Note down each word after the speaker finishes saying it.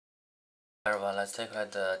Everyone, let's take a look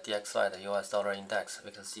at the DXY, the US dollar index. We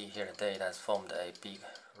can see here today it has formed a big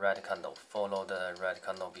red candle, followed the red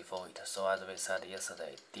candle before it. So as we said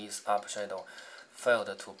yesterday, this up shadow failed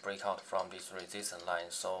to break out from this resistance line,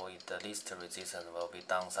 so the least resistance will be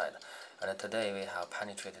downside. And today we have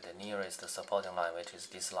penetrated the nearest supporting line, which is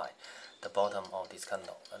this line, the bottom of this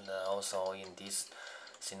candle. And also in this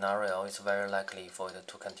scenario, it's very likely for it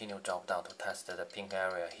to continue drop down to test the pink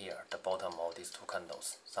area here, the bottom of these two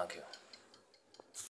candles. Thank you.